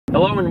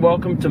Hello and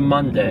welcome to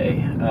Monday.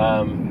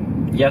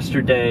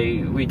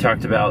 Yesterday we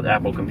talked about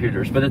Apple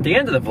computers, but at the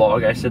end of the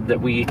vlog I said that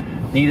we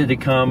needed to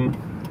come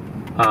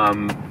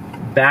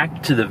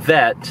back to the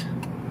vet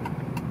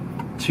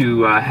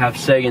to have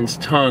Sagan's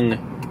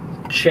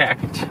tongue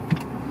checked,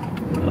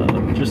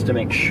 just to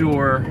make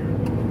sure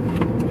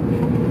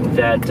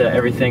that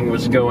everything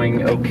was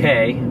going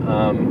okay.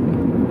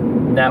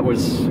 That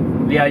was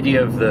the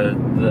idea of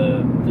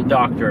the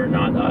doctor,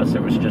 not us.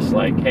 It was just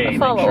like, hey,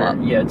 make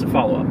sure. Yeah, it's a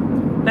follow-up.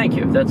 Thank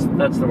you. That's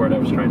the word I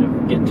was trying to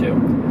get to.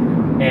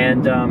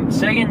 And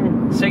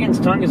Sagan's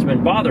tongue has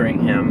been bothering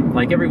him.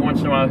 Like every once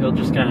in a while, he'll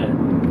just kind of,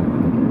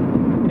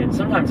 and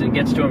sometimes it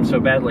gets to him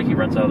so bad, like he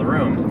runs out of the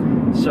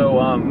room.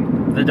 So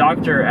the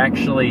doctor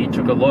actually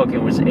took a look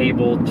and was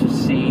able to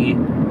see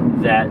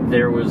that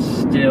there was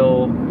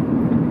still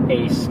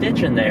a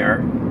stitch in there,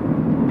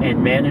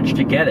 and managed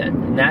to get it.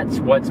 And that's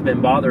what's been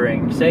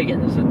bothering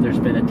Sagan, is that there's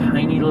been a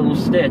tiny little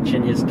stitch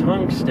in his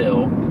tongue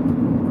still,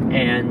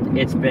 and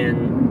it's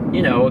been,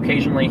 you know,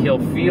 occasionally he'll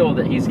feel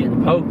that he's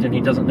getting poked and he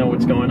doesn't know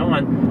what's going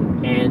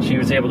on, and she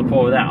was able to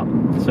pull it out.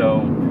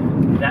 So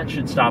that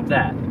should stop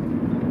that.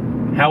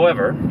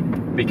 However,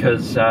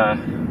 because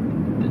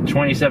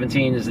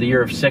 2017 is the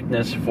year of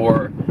sickness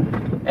for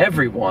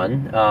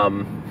everyone,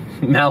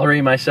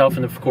 Mallory, myself,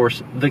 and of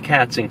course the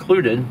cats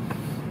included,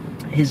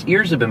 his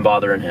ears have been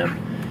bothering him.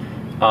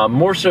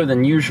 More so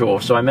than usual,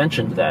 so I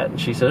mentioned that.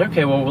 And she said,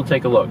 okay, well, we'll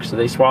take a look. So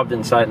they swabbed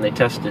inside and they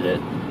tested it.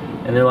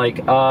 And they're like,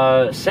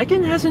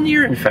 Sagan has an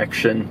ear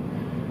infection.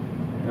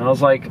 And I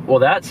was like, well,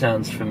 that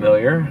sounds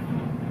familiar.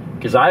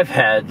 Because I've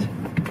had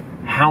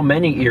how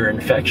many ear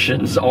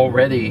infections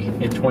already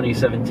in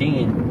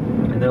 2017?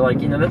 And they're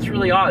like, you know, that's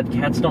really odd.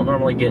 Cats don't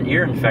normally get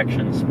ear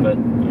infections, but,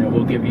 you know,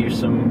 we'll give you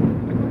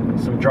some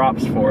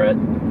drops for it.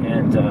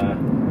 And,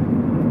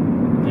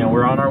 you know,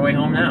 we're on our way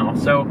home now.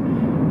 So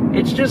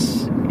it's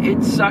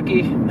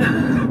sucky.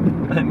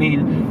 I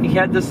mean, he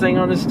had this thing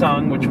on his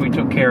tongue, which we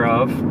took care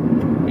of,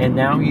 and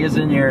now he has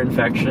an ear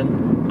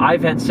infection.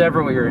 I've had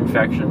several ear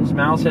infections.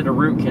 Mal's had a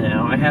root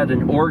canal. I had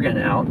an organ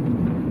out.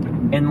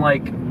 And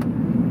like,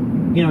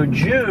 you know,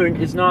 June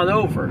is not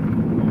over.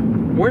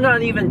 We're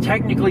not even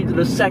technically to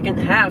the second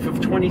half of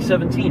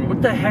 2017.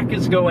 What the heck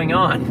is going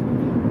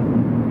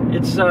on?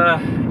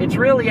 It's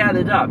really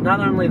added up.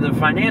 Not only the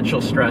financial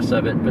stress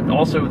of it, but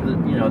also the,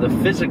 you know, the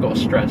physical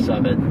stress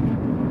of it.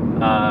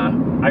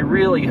 I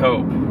really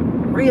hope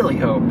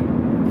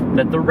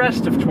that the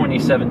rest of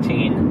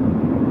 2017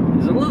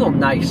 is a little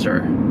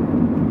nicer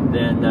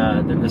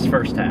than this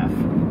first half.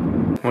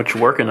 What you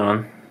working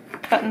on?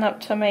 Cutting up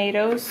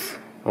tomatoes.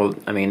 Well,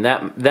 I mean,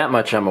 that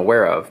much I'm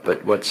aware of,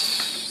 but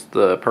what's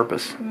the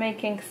purpose?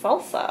 Making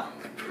salsa.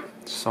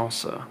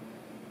 Salsa.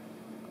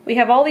 We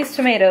have all these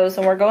tomatoes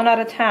and we're going out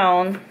of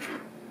town.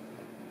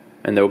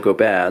 And they'll go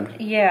bad.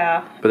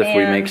 Yeah. But if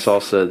we make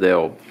salsa,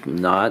 they'll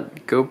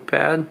not go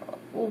bad?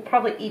 We'll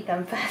probably eat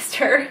them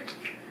faster.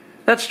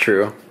 That's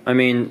true. I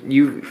mean,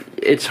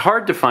 it's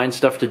hard to find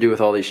stuff to do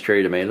with all these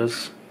cherry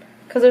tomatoes.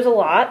 Because there's a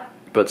lot.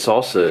 But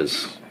salsa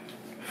is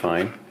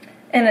fine.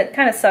 And it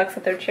kind of sucks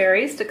that they're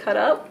cherries to cut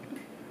up.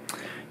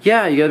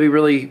 Yeah, you gotta be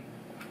really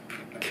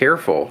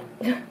careful.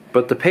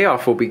 But the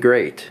payoff will be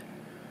great.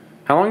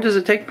 How long does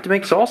it take to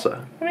make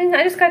salsa? I mean,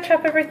 I just gotta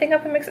chop everything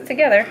up and mix it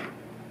together.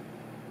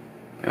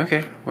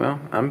 Okay, well,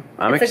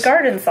 it's a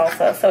garden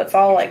salsa, so it's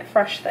all like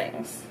fresh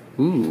things.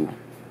 Ooh.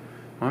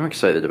 I'm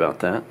excited about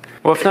that.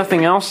 Well, if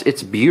nothing else,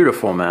 it's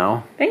beautiful,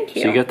 Mal. Thank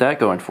you. So you got that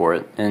going for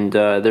it. And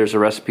there's a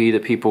recipe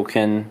that people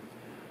can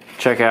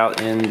check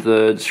out in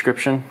the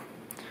description,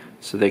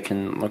 so they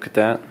can look at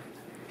that.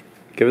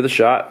 Give it a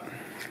shot.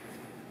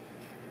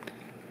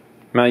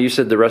 Mal, you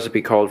said the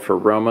recipe called for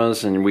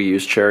Romas, and we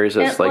used cherries.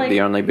 That's like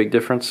the only big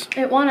difference?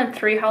 It wanted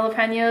 3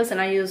 jalapenos, and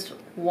I used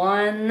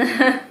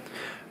 1.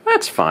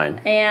 That's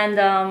fine. And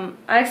I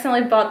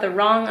accidentally bought the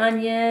wrong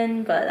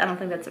onion, but I don't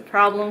think that's a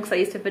problem because I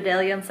used a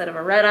Vidalia instead of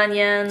a red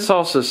onion.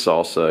 Salsa's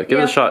salsa. Give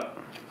it a shot.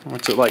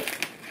 What's it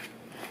like?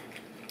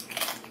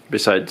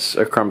 Besides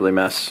a crumbly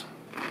mess.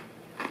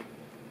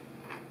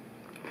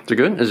 Is it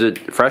good? Is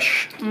it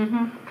fresh?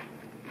 Mm-hmm.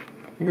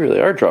 You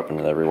really are dropping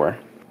it everywhere.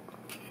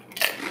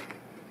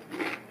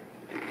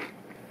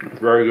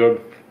 Very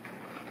good.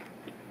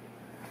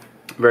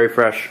 Very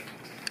fresh.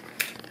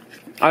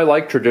 I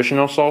like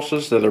traditional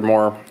salsas that are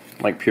more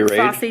like pureed.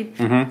 Saucy.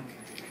 Mm-hmm.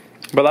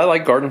 But I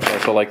like garden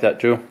salsa like that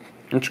too.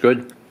 It's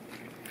good.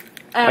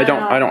 I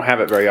don't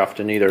have it very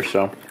often either,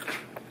 so.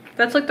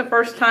 That's like the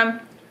first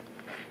time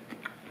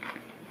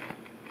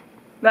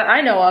that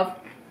I know of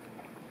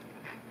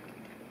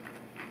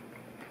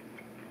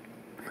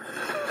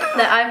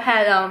that I've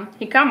had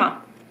jicama.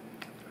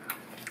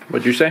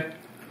 What'd you say?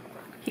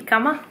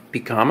 Jicama.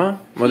 Picama?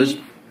 What is?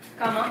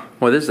 Jicama.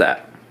 What is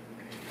that?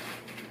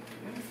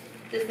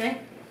 This thing.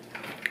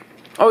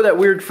 Oh, that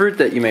weird fruit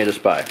that you made us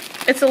buy.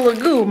 It's a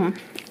legume.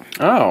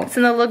 Oh. It's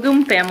in the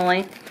legume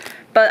family.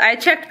 But I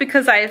checked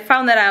because I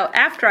found that out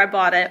after I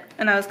bought it,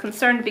 and I was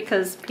concerned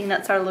because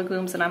peanuts are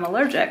legumes and I'm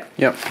allergic.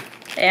 Yep.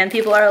 And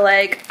people are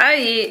like, I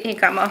eat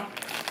jicama.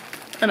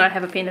 And I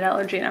have a peanut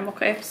allergy and I'm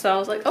okay. So I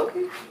was like,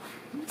 okay.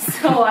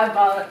 So I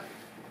bought it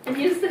and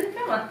used it.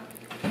 Come on.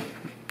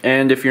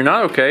 And if you're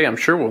not okay, I'm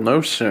sure we'll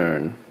know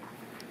soon.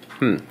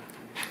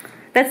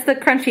 That's the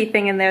crunchy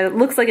thing in there that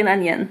looks like an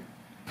onion.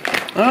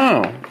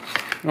 Oh,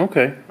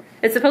 okay.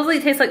 It supposedly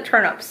tastes like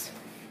turnips.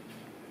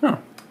 Oh.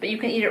 But you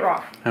can eat it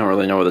raw. I don't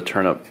really know what a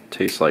turnip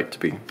tastes like, to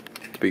be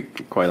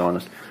quite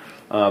honest.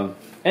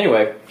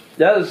 Anyway,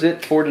 that is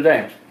it for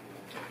today.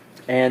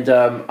 And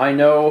I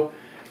know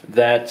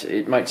that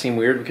it might seem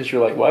weird because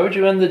you're like, why would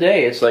you end the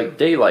day? It's like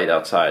daylight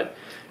outside.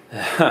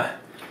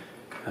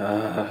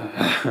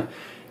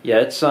 Yeah,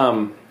 it's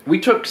we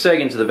took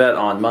Sagan to the vet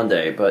on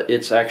Monday, but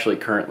it's actually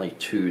currently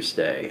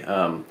Tuesday.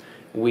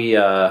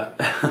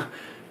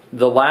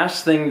 The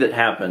last thing that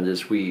happened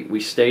is we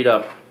stayed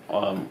up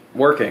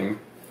working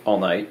all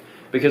night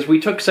because we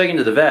took Sagan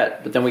to the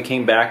vet, but then we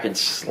came back and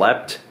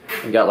slept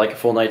and got like a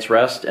full night's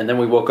rest, and then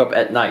we woke up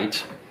at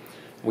night.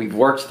 We've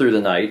worked through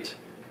the night,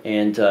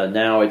 and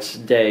now it's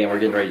day and we're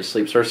getting ready to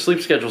sleep. So our sleep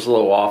schedule's a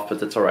little off,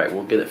 but that's all right.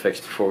 We'll get it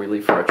fixed before we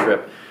leave for our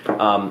trip.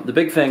 The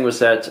big thing was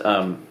that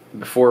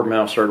before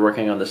Mal started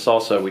working on the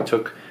salsa, we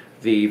took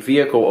the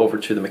vehicle over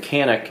to the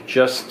mechanic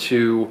just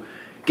to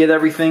get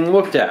everything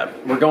looked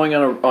at. We're going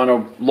on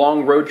a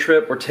long road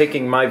trip. We're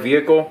taking my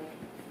vehicle,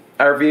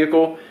 our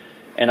vehicle,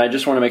 and I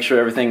just want to make sure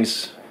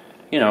everything's,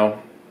 you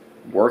know,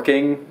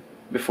 working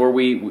before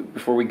we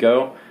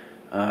go.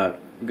 We're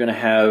gonna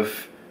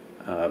have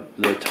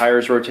the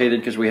tires rotated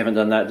because we haven't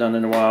done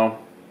in a while.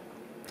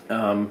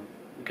 Gonna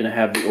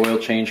have the oil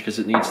change because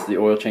it needs the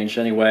oil changed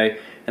anyway,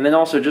 and then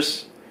also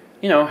just,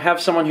 you know, have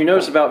someone who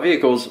knows about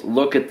vehicles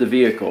look at the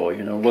vehicle.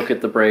 You know, look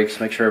at the brakes,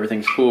 make sure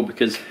everything's cool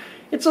because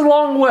it's a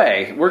long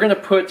way. We're gonna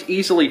put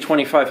easily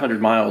 2,500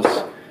 miles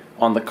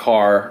on the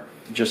car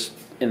just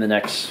in the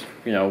next,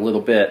 you know,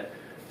 little bit.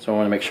 So I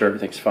want to make sure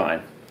everything's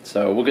fine.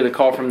 So we'll get a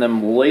call from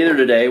them later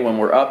today when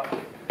we're up,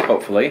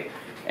 hopefully,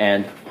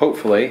 and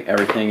hopefully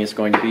everything is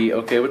going to be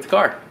okay with the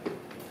car.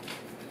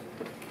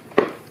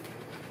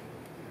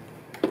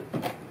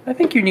 I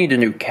think you need a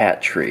new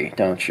cat tree,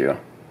 don't you?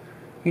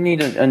 You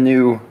need a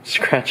new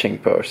scratching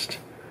post.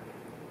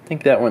 I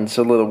think that one's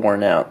a little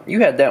worn out.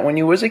 You had that when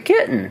you was a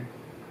kitten,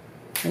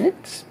 and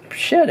it's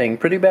shedding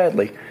pretty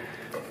badly.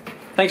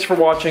 Thanks for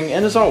watching,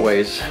 and as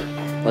always,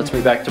 let's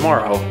be back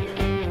tomorrow,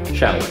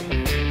 shall we?